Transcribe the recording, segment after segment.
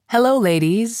Hello,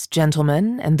 ladies,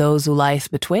 gentlemen, and those who lieth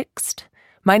betwixt.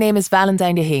 My name is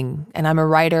Valentijn de Hing, and I'm a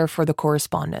writer for The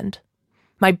Correspondent.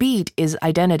 My beat is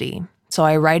identity, so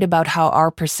I write about how our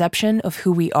perception of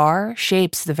who we are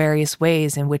shapes the various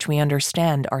ways in which we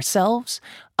understand ourselves,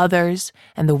 others,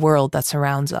 and the world that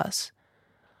surrounds us.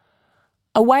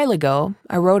 A while ago,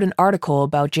 I wrote an article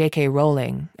about JK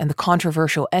Rowling and the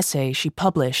controversial essay she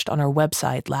published on her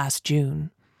website last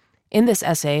June. In this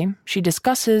essay, she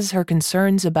discusses her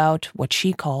concerns about what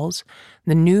she calls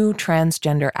the new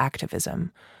transgender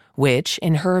activism, which,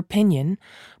 in her opinion,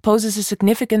 poses a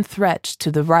significant threat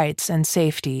to the rights and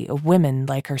safety of women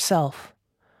like herself.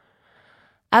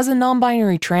 As a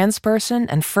non-binary trans person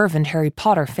and fervent Harry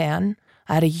Potter fan,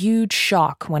 I had a huge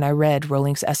shock when I read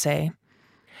Rowling's essay.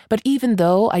 But even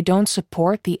though I don't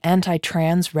support the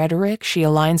anti-trans rhetoric she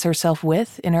aligns herself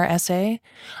with in her essay,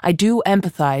 I do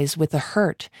empathize with the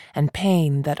hurt and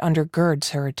pain that undergirds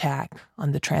her attack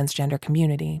on the transgender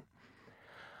community.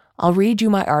 I'll read you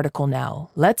my article now.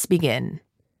 Let's begin.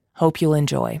 Hope you'll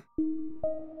enjoy.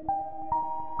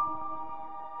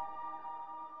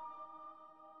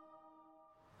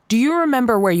 Do you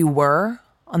remember where you were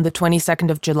on the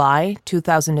 22nd of July,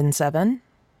 2007?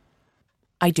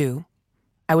 I do.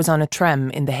 I was on a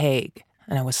tram in The Hague,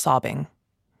 and I was sobbing.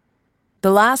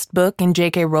 The last book in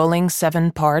JK Rowling's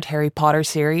 7-part Harry Potter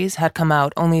series had come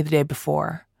out only the day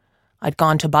before. I'd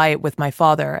gone to buy it with my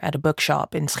father at a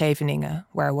bookshop in Scheveningen,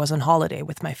 where I was on holiday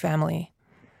with my family.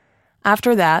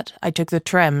 After that, I took the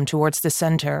tram towards the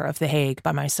center of The Hague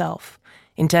by myself,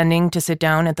 intending to sit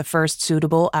down at the first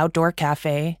suitable outdoor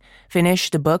cafe, finish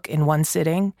the book in one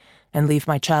sitting, and leave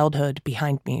my childhood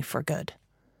behind me for good.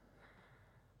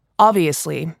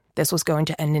 Obviously, this was going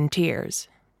to end in tears.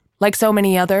 Like so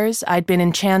many others, I'd been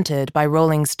enchanted by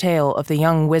Rowling's tale of the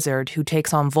young wizard who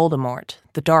takes on Voldemort,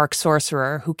 the dark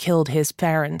sorcerer who killed his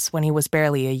parents when he was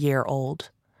barely a year old.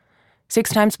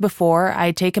 6 times before, I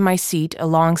had taken my seat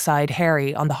alongside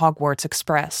Harry on the Hogwarts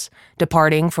Express,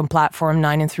 departing from platform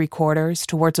 9 3/4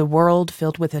 towards a world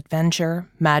filled with adventure,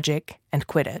 magic, and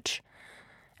Quidditch.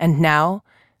 And now,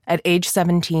 at age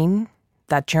 17,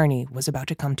 that journey was about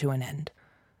to come to an end.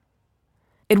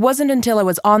 It wasn't until I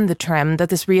was on the tram that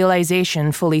this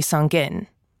realization fully sunk in.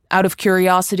 Out of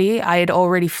curiosity, I had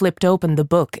already flipped open the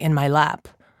book in my lap.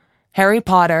 Harry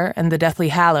Potter and the Deathly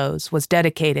Hallows was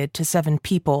dedicated to 7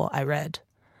 people, I read.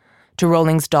 To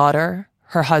Rowling's daughter,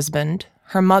 her husband,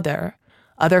 her mother,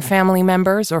 other family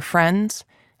members or friends,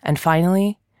 and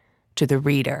finally, to the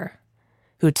reader,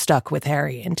 who'd stuck with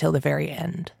Harry until the very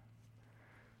end.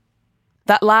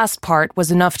 That last part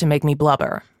was enough to make me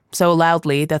blubber, so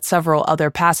loudly that several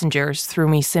other passengers threw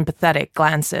me sympathetic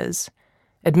glances.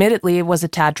 Admittedly, it was a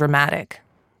tad dramatic,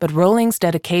 but Rowling's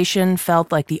dedication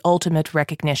felt like the ultimate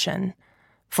recognition.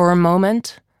 For a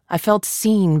moment, I felt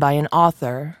seen by an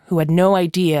author who had no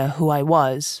idea who I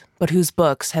was, but whose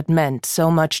books had meant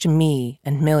so much to me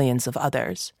and millions of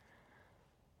others.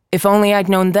 If only I'd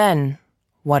known then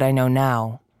what I know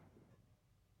now.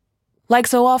 Like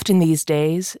so often these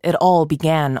days, it all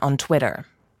began on Twitter.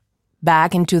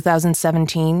 Back in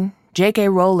 2017, JK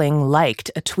Rowling liked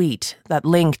a tweet that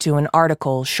linked to an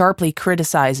article sharply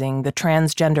criticizing the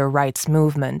transgender rights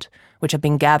movement, which had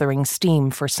been gathering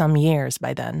steam for some years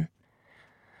by then.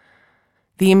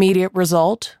 The immediate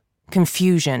result?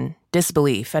 Confusion,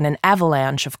 disbelief, and an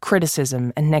avalanche of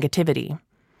criticism and negativity.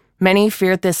 Many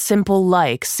feared this simple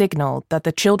like signaled that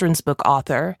the children's book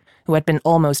author, who had been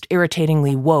almost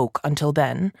irritatingly woke until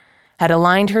then, had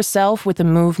aligned herself with a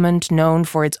movement known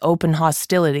for its open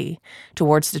hostility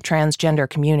towards the transgender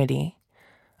community,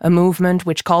 a movement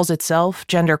which calls itself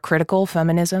gender-critical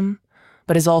feminism,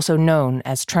 but is also known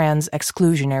as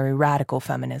trans-exclusionary radical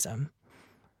feminism.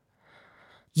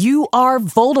 "You are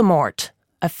Voldemort,"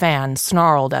 a fan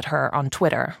snarled at her on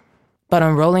Twitter, but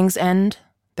on Rowling's end,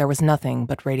 there was nothing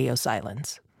but radio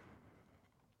silence.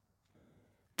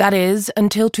 That is,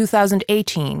 until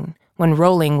 2018, when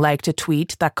Rowling liked a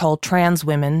tweet that called trans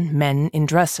women men in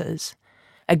dresses.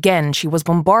 Again, she was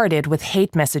bombarded with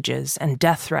hate messages and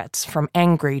death threats from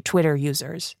angry Twitter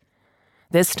users.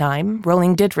 This time,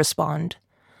 Rowling did respond.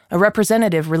 A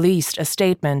representative released a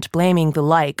statement blaming the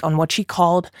like on what she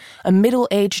called a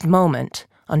middle-aged moment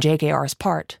on JKR's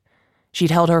part.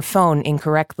 She'd held her phone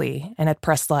incorrectly and had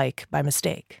pressed like by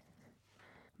mistake.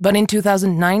 But in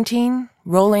 2019,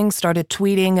 Rowling started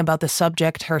tweeting about the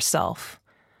subject herself.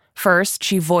 First,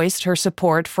 she voiced her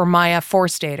support for Maya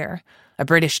Forstater, a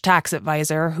British tax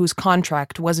advisor whose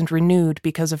contract wasn't renewed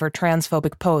because of her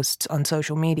transphobic posts on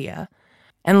social media.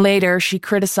 And later, she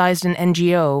criticized an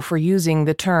NGO for using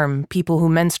the term people who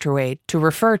menstruate to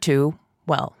refer to,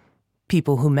 well,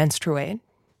 people who menstruate.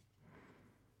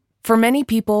 For many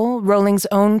people, Rowling's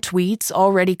own tweets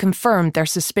already confirmed their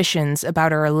suspicions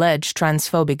about her alleged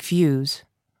transphobic views.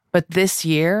 But this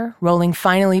year, Rowling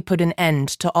finally put an end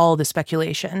to all the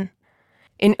speculation.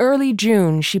 In early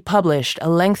June, she published a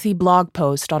lengthy blog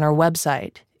post on her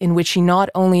website in which she not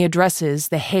only addresses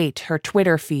the hate her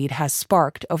Twitter feed has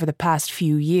sparked over the past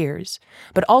few years,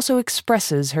 but also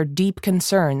expresses her deep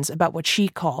concerns about what she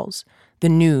calls the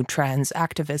new trans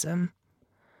activism.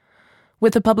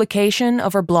 With the publication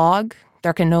of her blog,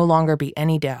 there can no longer be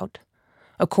any doubt.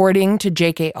 According to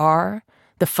JKR,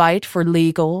 the fight for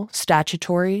legal,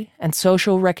 statutory, and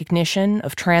social recognition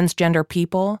of transgender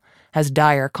people has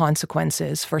dire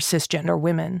consequences for cisgender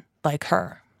women like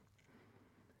her.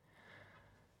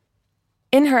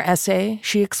 In her essay,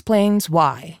 she explains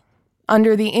why,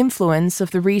 under the influence of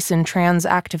the recent trans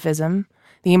activism,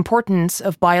 the importance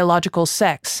of biological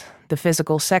sex, the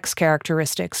physical sex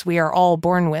characteristics we are all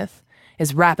born with,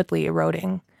 is rapidly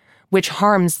eroding, which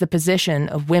harms the position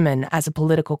of women as a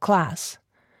political class.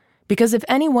 Because if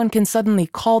anyone can suddenly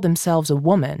call themselves a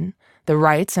woman, the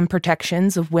rights and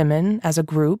protections of women as a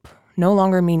group no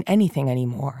longer mean anything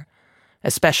anymore,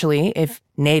 especially if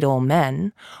natal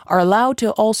men are allowed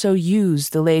to also use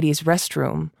the ladies'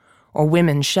 restroom or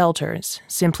women's shelters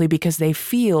simply because they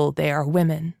feel they are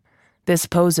women. This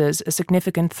poses a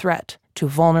significant threat to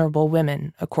vulnerable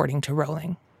women, according to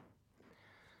Rowling.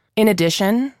 In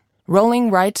addition,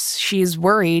 Rowling writes she is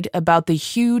worried about the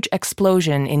huge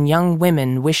explosion in young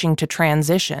women wishing to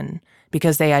transition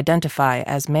because they identify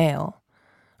as male.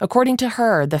 According to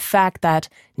her, the fact that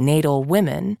natal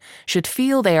women should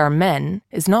feel they are men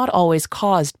is not always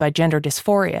caused by gender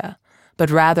dysphoria,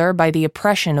 but rather by the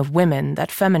oppression of women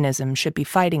that feminism should be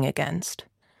fighting against.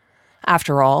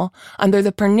 After all, under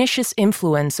the pernicious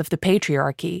influence of the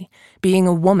patriarchy, being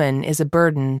a woman is a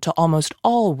burden to almost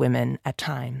all women at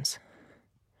times.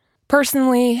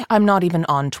 Personally, I'm not even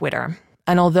on Twitter,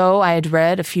 and although I had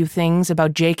read a few things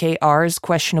about JKR's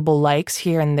questionable likes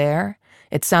here and there,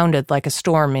 it sounded like a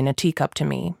storm in a teacup to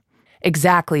me.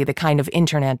 Exactly the kind of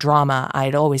internet drama I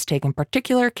had always taken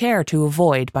particular care to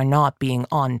avoid by not being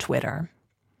on Twitter.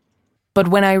 But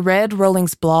when I read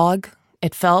Rowling's blog,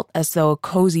 it felt as though a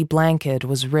cozy blanket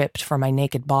was ripped from my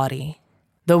naked body.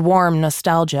 The warm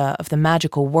nostalgia of the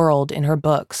magical world in her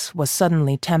books was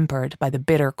suddenly tempered by the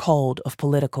bitter cold of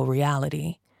political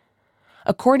reality.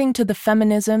 According to the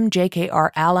feminism JKR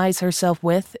allies herself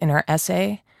with in her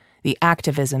essay, the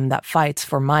activism that fights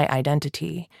for my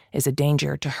identity is a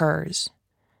danger to hers.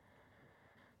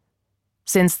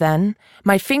 Since then,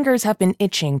 my fingers have been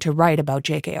itching to write about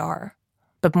JKR,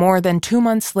 but more than 2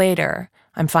 months later,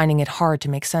 I'm finding it hard to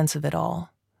make sense of it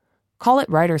all. Call it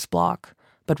writer's block,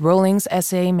 but Rowling's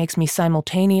essay makes me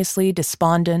simultaneously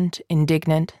despondent,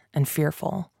 indignant, and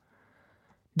fearful.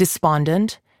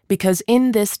 Despondent because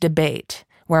in this debate,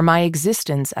 where my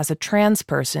existence as a trans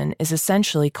person is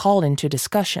essentially called into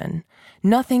discussion,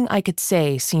 nothing I could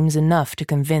say seems enough to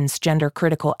convince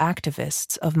gender-critical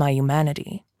activists of my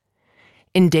humanity.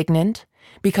 Indignant,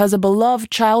 because a beloved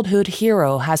childhood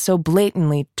hero has so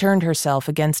blatantly turned herself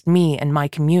against me and my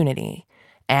community,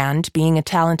 and, being a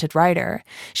talented writer,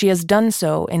 she has done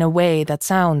so in a way that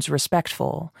sounds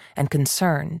respectful and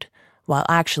concerned, while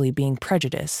actually being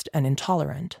prejudiced and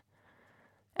intolerant.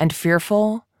 And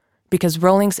fearful, because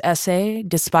Rowling's essay,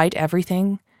 despite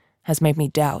everything, has made me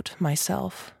doubt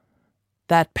myself.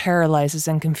 That paralyzes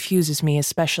and confuses me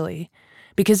especially,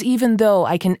 because even though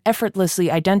I can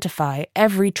effortlessly identify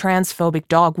every transphobic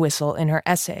dog whistle in her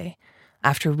essay,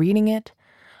 after reading it,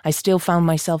 I still found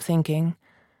myself thinking,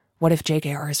 what if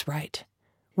JKR is right?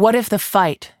 What if the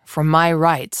fight for my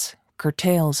rights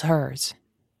curtails hers?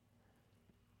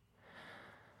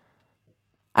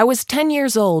 I was 10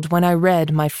 years old when I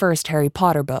read my first Harry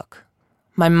Potter book.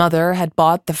 My mother had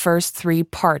bought the first 3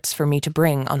 parts for me to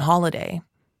bring on holiday.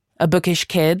 A bookish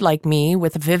kid like me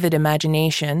with a vivid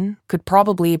imagination could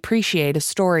probably appreciate a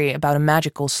story about a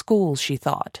magical school, she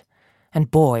thought.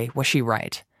 And boy, was she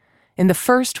right. In the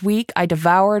first week, I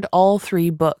devoured all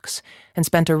 3 books and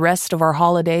spent the rest of our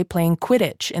holiday playing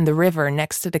Quidditch in the river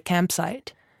next to the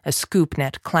campsite, a scoop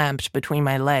net clamped between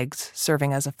my legs,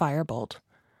 serving as a firebolt.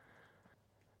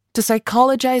 To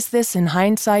psychologize this in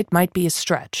hindsight might be a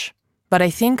stretch, but I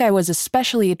think I was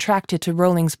especially attracted to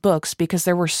Rowling's books because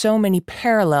there were so many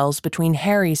parallels between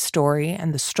Harry's story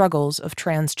and the struggles of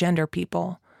transgender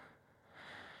people.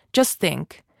 Just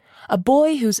think, a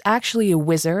boy who's actually a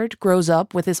wizard grows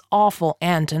up with his awful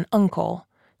aunt and uncle,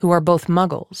 who are both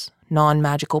muggles,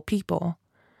 non-magical people.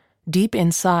 Deep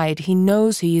inside, he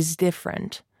knows he is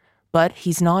different, but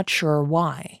he's not sure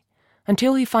why,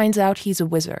 until he finds out he's a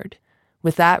wizard.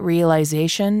 With that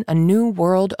realization, a new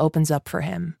world opens up for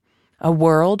him. A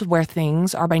world where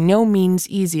things are by no means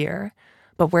easier,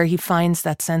 but where he finds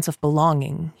that sense of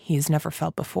belonging he has never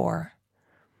felt before.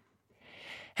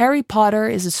 Harry Potter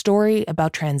is a story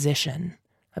about transition,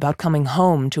 about coming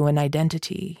home to an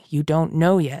identity you don't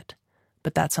know yet,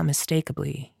 but that's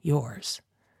unmistakably yours.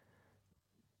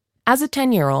 As a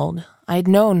 10-year-old, I had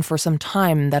known for some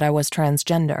time that I was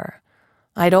transgender.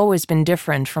 I'd always been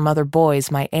different from other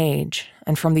boys my age,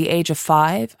 and from the age of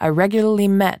 5, I regularly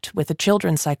met with a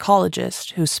children's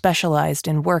psychologist who specialized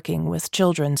in working with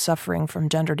children suffering from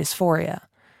gender dysphoria.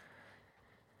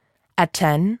 At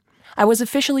 10, I was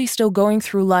officially still going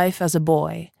through life as a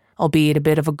boy, albeit a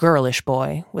bit of a girlish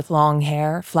boy, with long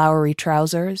hair, flowery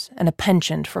trousers, and a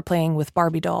penchant for playing with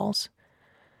Barbie dolls.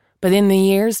 But in the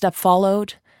years that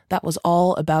followed, that was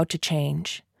all about to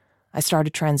change. I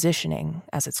started transitioning,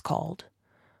 as it's called.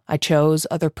 I chose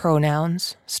other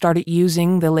pronouns, started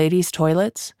using the ladies'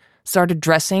 toilets, started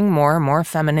dressing more and more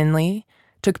femininely,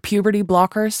 took puberty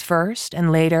blockers first,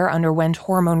 and later underwent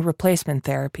hormone replacement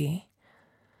therapy.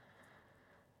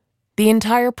 The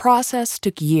entire process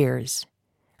took years,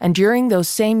 and during those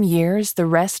same years, the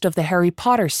rest of the Harry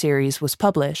Potter series was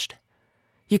published.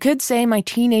 You could say my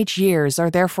teenage years are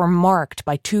therefore marked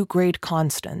by 2 great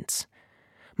constants: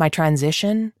 my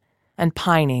transition and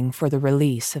pining for the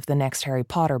release of the next Harry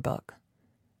Potter book.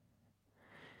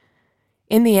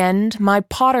 In the end, my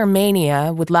Potter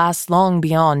mania would last long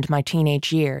beyond my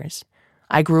teenage years.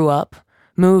 I grew up,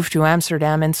 moved to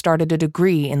Amsterdam, and started a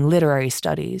degree in literary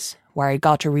studies, where I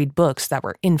got to read books that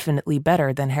were infinitely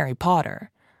better than Harry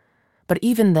Potter. But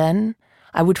even then,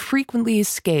 I would frequently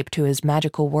escape to his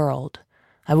magical world.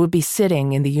 I would be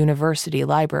sitting in the university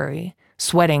library,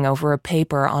 sweating over a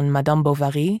paper on Madame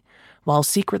Bovary, while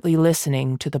secretly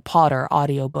listening to the Potter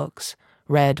audiobooks,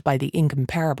 read by the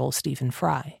incomparable Stephen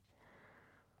Fry.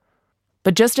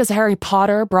 But just as Harry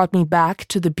Potter brought me back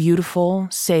to the beautiful,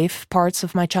 safe parts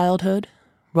of my childhood,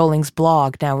 Rowling's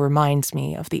blog now reminds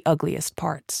me of the ugliest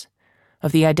parts,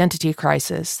 of the identity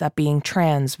crisis that being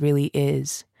trans really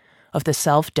is, of the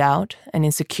self-doubt and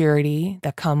insecurity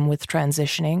that come with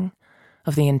transitioning,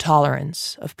 of the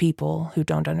intolerance of people who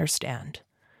don't understand.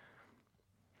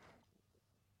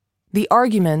 The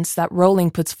arguments that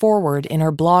Rowling puts forward in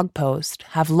her blog post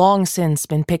have long since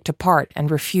been picked apart and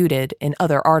refuted in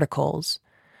other articles,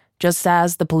 just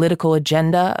as the political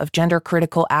agenda of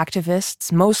gender-critical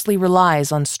activists mostly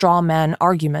relies on straw-man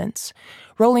arguments.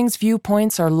 Rowling's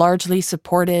viewpoints are largely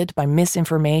supported by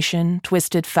misinformation,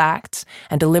 twisted facts,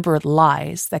 and deliberate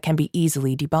lies that can be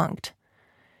easily debunked.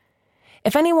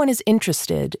 If anyone is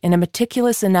interested in a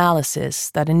meticulous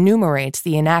analysis that enumerates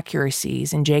the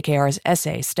inaccuracies in JKR's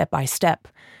essay step by step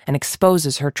and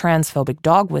exposes her transphobic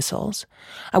dog whistles,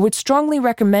 I would strongly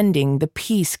recommending the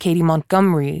piece Katie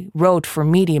Montgomery wrote for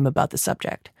Medium about the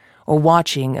subject, or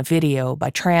watching a video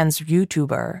by trans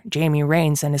YouTuber Jamie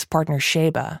Rains and his partner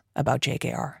Sheba about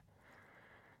JKR.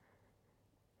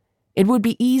 It would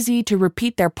be easy to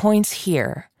repeat their points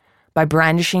here, by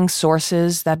brandishing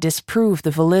sources that disprove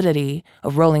the validity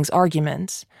of Rowling's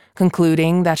arguments,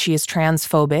 concluding that she is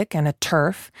transphobic and a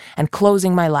TERF, and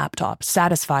closing my laptop,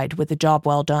 satisfied with the job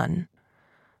well done.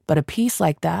 But a piece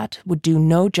like that would do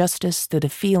no justice to the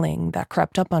feeling that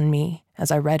crept up on me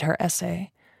as I read her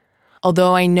essay.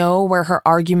 Although I know where her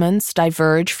arguments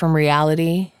diverge from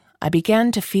reality, I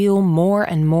began to feel more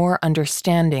and more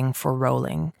understanding for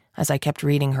Rowling as I kept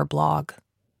reading her blog.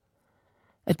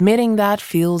 Admitting that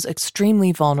feels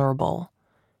extremely vulnerable.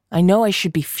 I know I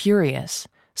should be furious,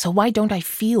 so why don't I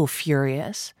feel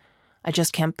furious? I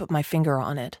just can't put my finger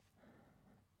on it.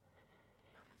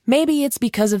 Maybe it's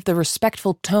because of the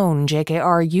respectful tone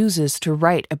JKR uses to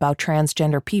write about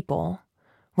transgender people.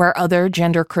 Where other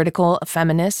gender-critical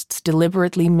feminists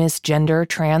deliberately misgender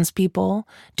trans people,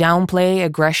 downplay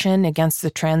aggression against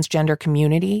the transgender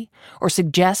community, or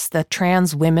suggest that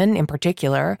trans women in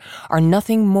particular are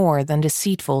nothing more than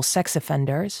deceitful sex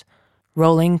offenders,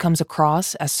 Rowling comes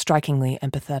across as strikingly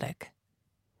empathetic.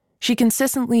 She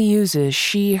consistently uses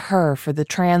she/her for the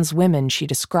trans women she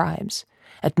describes,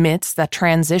 admits that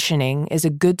transitioning is a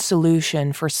good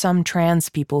solution for some trans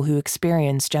people who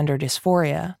experience gender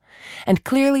dysphoria, and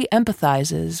clearly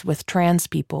empathizes with trans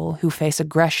people who face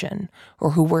aggression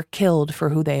or who were killed for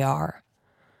who they are.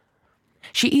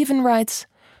 She even writes,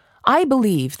 "I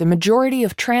believe the majority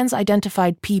of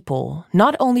trans-identified people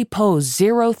not only pose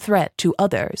zero threat to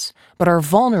others, but are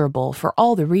vulnerable for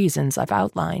all the reasons I've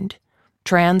outlined.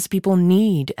 Trans people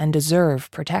need and deserve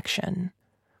protection."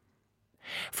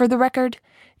 For the record,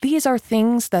 these are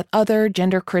things that other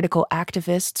gender-critical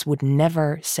activists would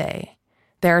never say.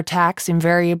 Their attacks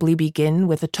invariably begin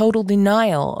with a total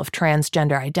denial of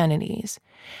transgender identities,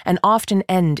 and often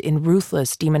end in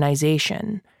ruthless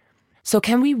demonization. So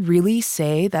can we really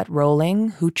say that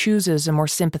Rowling, who chooses a more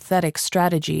sympathetic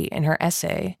strategy in her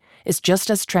essay, is just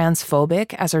as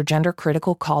transphobic as her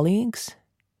gender-critical colleagues?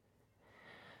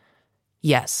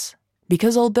 Yes,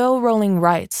 because although Rowling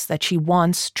writes that she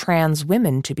wants trans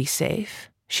women to be safe,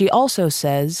 she also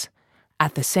says,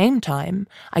 at the same time,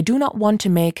 I do not want to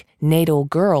make natal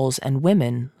girls and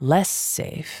women less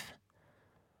safe.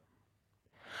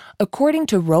 According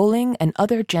to Rowling and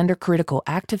other gender-critical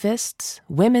activists,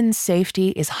 women's safety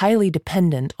is highly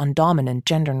dependent on dominant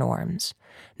gender norms.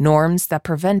 Norms that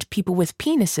prevent people with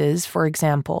penises, for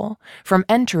example, from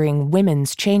entering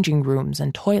women's changing rooms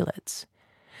and toilets.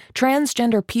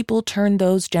 Transgender people turn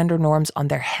those gender norms on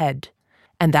their head,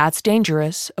 and that's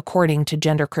dangerous, according to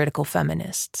gender-critical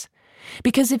feminists.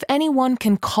 Because if anyone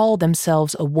can call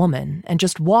themselves a woman and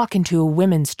just walk into a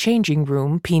women's changing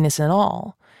room, penis and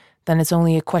all, then it's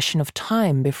only a question of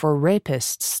time before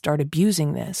rapists start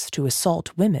abusing this to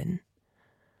assault women.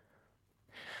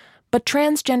 But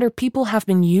transgender people have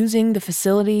been using the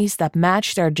facilities that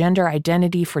match their gender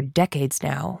identity for decades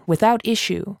now, without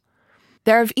issue.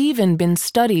 There have even been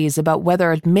studies about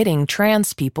whether admitting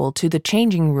trans people to the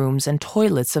changing rooms and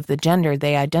toilets of the gender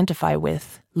they identify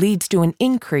with leads to an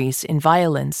increase in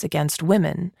violence against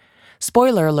women.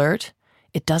 Spoiler alert,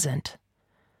 it doesn't.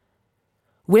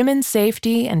 Women's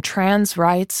safety and trans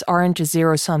rights aren't a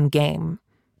zero-sum game.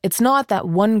 It's not that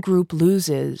one group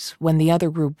loses when the other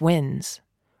group wins.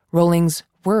 Rowling's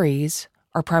worries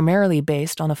are primarily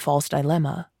based on a false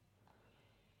dilemma.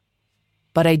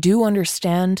 But I do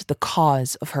understand the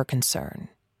cause of her concern.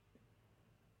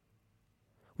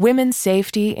 Women's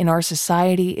safety in our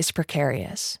society is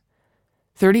precarious.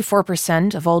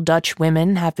 34% of all Dutch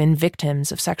women have been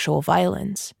victims of sexual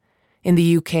violence. In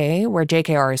the UK, where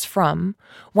JKR is from,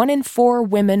 1 in 4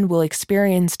 women will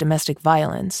experience domestic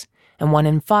violence, and 1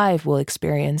 in 5 will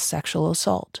experience sexual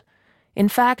assault. In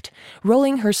fact,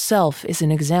 Rowling herself is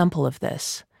an example of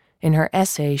this. In her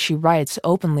essay, she writes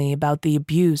openly about the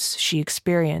abuse she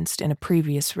experienced in a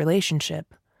previous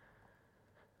relationship.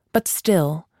 But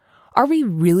still, are we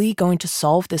really going to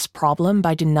solve this problem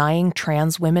by denying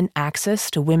trans women access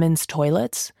to women's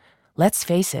toilets? Let's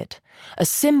face it, a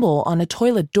symbol on a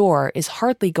toilet door is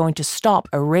hardly going to stop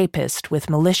a rapist with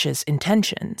malicious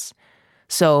intentions.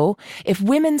 So, if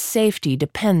women's safety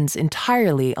depends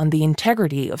entirely on the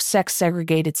integrity of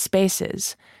sex-segregated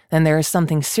spaces, then there is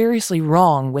something seriously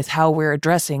wrong with how we're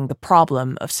addressing the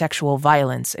problem of sexual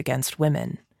violence against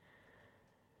women.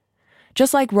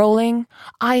 Just like Rowling,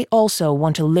 I also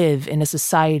want to live in a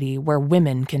society where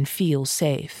women can feel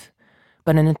safe.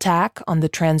 But an attack on the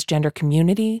transgender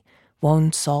community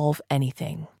won't solve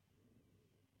anything.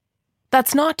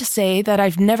 That's not to say that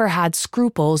I've never had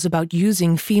scruples about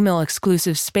using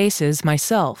female-exclusive spaces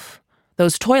myself.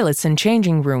 Those toilets and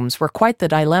changing rooms were quite the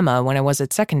dilemma when I was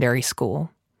at secondary school.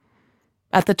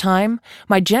 At the time,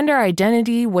 my gender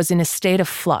identity was in a state of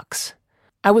flux.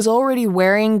 I was already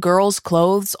wearing girls'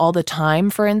 clothes all the time,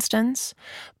 for instance,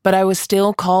 but I was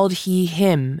still called he,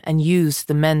 him, and used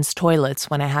the men's toilets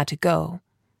when I had to go.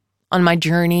 On my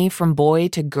journey from boy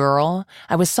to girl,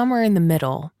 I was somewhere in the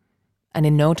middle, and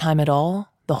in no time at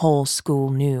all, the whole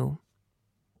school knew.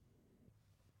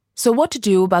 So what to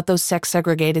do about those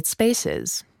sex-segregated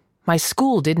spaces? My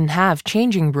school didn't have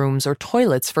changing rooms or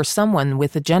toilets for someone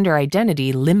with a gender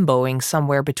identity limboing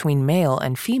somewhere between male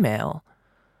and female.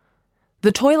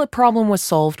 The toilet problem was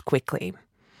solved quickly.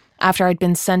 After I'd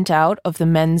been sent out of the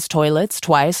men's toilets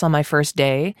twice on my first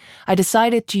day, I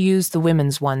decided to use the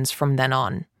women's ones from then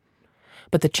on.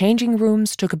 But the changing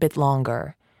rooms took a bit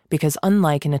longer, because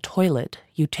unlike in a toilet,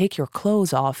 you take your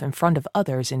clothes off in front of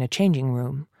others in a changing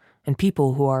room, and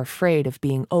people who are afraid of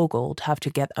being ogled have to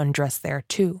get undressed there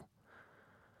too.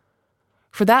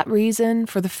 For that reason,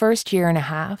 for the first year and a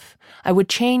half, I would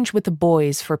change with the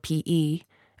boys for PE,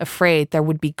 afraid there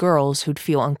would be girls who'd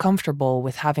feel uncomfortable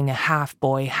with having a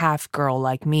half-boy, half-girl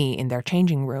like me in their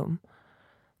changing room.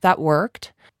 That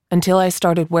worked, until I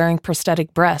started wearing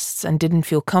prosthetic breasts and didn't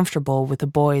feel comfortable with the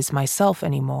boys myself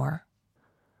anymore.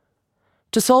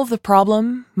 To solve the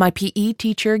problem, my PE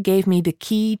teacher gave me the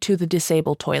key to the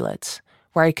disabled toilets,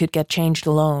 where I could get changed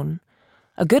alone.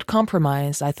 A good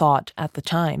compromise, I thought, at the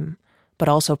time, but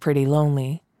also pretty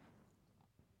lonely.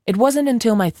 It wasn't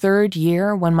until my 3rd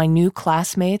year when my new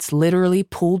classmates literally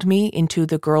pulled me into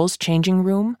the girls' changing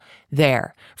room,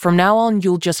 "There, from now on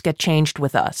you'll just get changed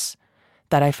with us,"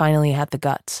 that I finally had the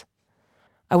guts.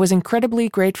 I was incredibly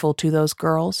grateful to those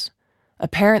girls.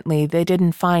 Apparently, they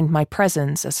didn't find my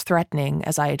presence as threatening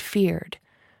as I had feared,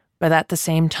 but at the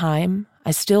same time,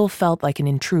 I still felt like an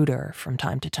intruder from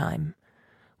time to time.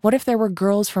 What if there were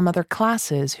girls from other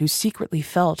classes who secretly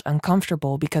felt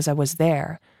uncomfortable because I was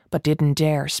there, but didn't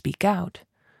dare speak out?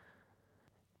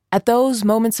 At those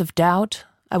moments of doubt,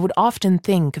 I would often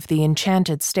think of the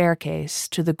enchanted staircase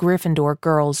to the Gryffindor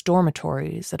girls'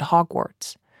 dormitories at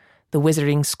Hogwarts, the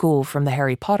wizarding school from the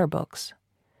Harry Potter books.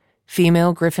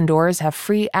 Female Gryffindors have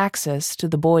free access to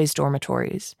the boys'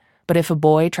 dormitories, but if a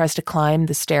boy tries to climb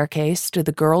the staircase to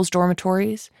the girls'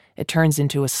 dormitories, it turns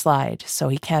into a slide, so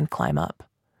he can't climb up.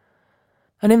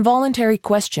 An involuntary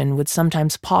question would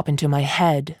sometimes pop into my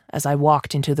head as I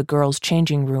walked into the girls'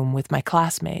 changing room with my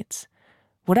classmates.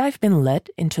 Would I have been let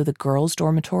into the girls'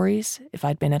 dormitories if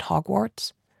I'd been at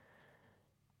Hogwarts?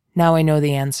 Now I know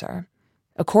the answer.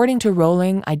 According to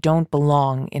Rowling, I don't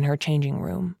belong in her changing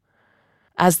room.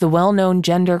 As the well-known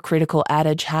gender-critical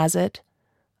adage has it,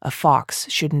 a fox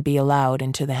shouldn't be allowed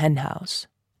into the henhouse,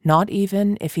 not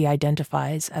even if he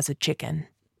identifies as a chicken.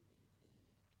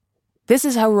 This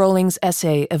is how Rowling's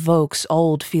essay evokes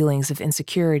old feelings of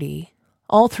insecurity.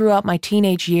 All throughout my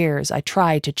teenage years, I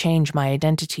tried to change my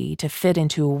identity to fit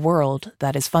into a world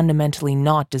that is fundamentally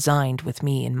not designed with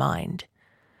me in mind.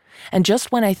 And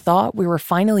just when I thought we were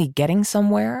finally getting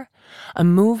somewhere, a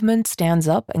movement stands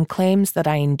up and claims that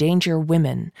I endanger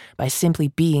women by simply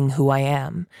being who I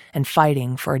am and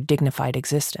fighting for a dignified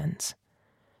existence.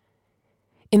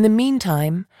 In the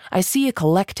meantime, I see a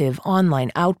collective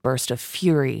online outburst of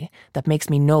fury that makes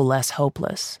me no less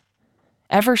hopeless.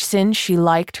 Ever since she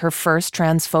liked her first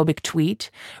transphobic tweet,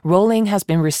 Rowling has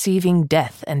been receiving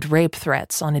death and rape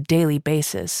threats on a daily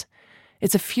basis.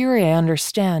 It's a fury I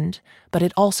understand, but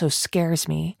it also scares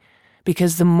me,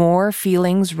 because the more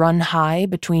feelings run high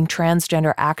between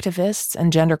transgender activists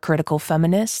and gender-critical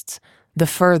feminists, the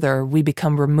further we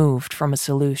become removed from a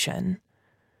solution.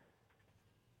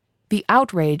 The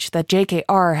outrage that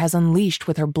JKR has unleashed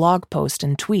with her blog posts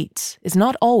and tweets is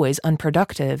not always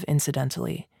unproductive,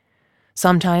 incidentally.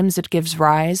 Sometimes it gives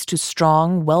rise to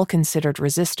strong, well-considered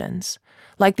resistance,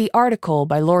 like the article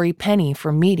by Laurie Penny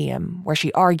for Medium, where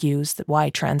she argues that why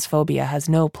transphobia has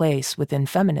no place within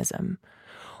feminism,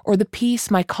 or the piece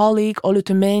my colleague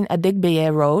Olutomain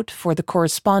Adegbeye wrote for The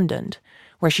Correspondent,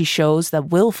 where she shows that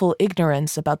willful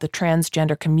ignorance about the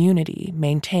transgender community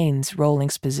maintains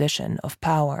Rowling's position of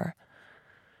power.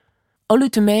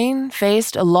 Olutomain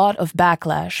faced a lot of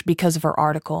backlash because of her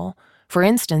article, for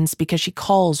instance because she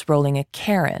calls Rowling a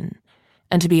Karen.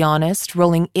 And to be honest,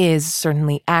 Rowling is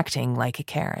certainly acting like a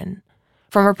Karen.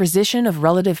 From her position of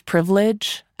relative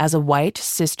privilege, as a white,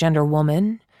 cisgender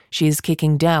woman, she is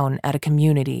kicking down at a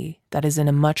community that is in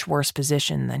a much worse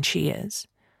position than she is.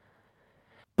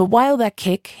 But while that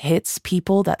kick hits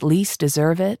people that least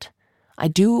deserve it, I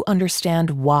do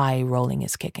understand why Rowling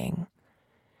is kicking.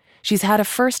 She's had a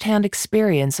first-hand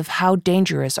experience of how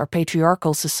dangerous our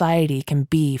patriarchal society can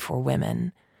be for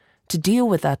women. To deal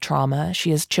with that trauma,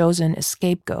 she has chosen a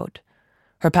scapegoat.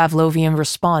 Her Pavlovian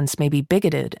response may be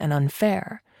bigoted and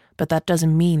unfair, but that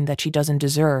doesn't mean that she doesn't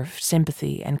deserve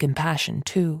sympathy and compassion,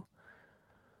 too.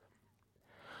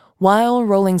 While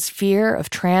Rowling's fear of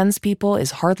trans people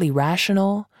is hardly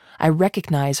rational, I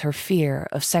recognize her fear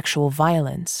of sexual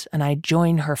violence, and I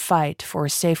join her fight for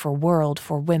a safer world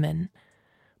for women.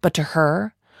 But to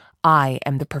her, I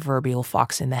am the proverbial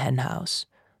fox in the henhouse,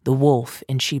 the wolf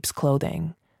in sheep's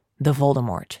clothing, the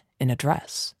Voldemort in a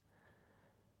dress.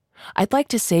 I'd like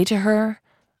to say to her,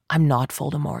 I'm not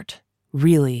Voldemort.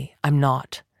 Really, I'm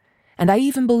not. And I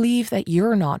even believe that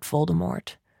you're not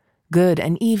Voldemort. Good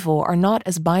and evil are not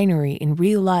as binary in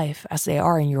real life as they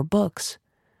are in your books.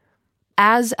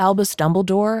 As Albus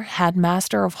Dumbledore,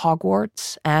 headmaster of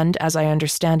Hogwarts, and as I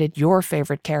understand it, your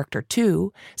favorite character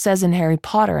too, says in Harry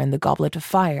Potter and the Goblet of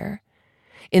Fire,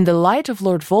 in the light of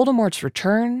Lord Voldemort's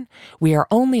return, we are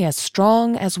only as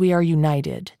strong as we are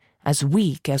united, as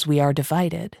weak as we are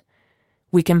divided.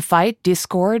 We can fight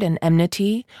discord and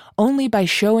enmity only by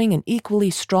showing an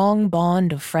equally strong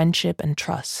bond of friendship and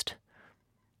trust.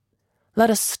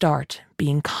 Let us start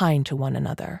being kind to one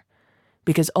another,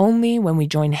 because only when we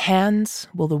join hands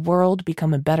will the world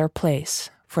become a better place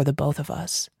for the both of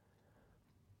us.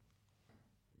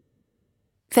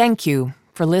 Thank you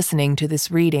for listening to this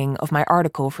reading of my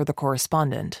article for The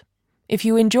Correspondent. If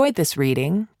you enjoyed this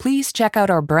reading, please check out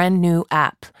our brand new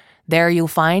app. There you'll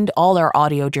find all our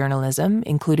audio journalism,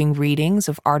 including readings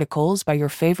of articles by your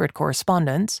favorite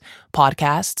correspondents,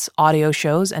 podcasts, audio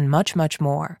shows, and much, much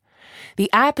more.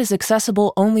 The app is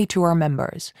accessible only to our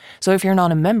members, so if you're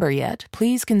not a member yet,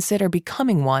 please consider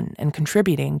becoming one and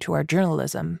contributing to our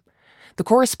journalism. The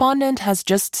Correspondent has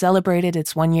just celebrated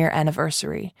its 1-year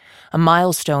anniversary, a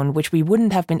milestone which we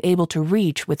wouldn't have been able to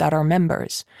reach without our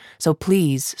members. So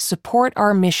please support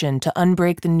our mission to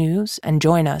unbreak the news and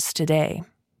join us today.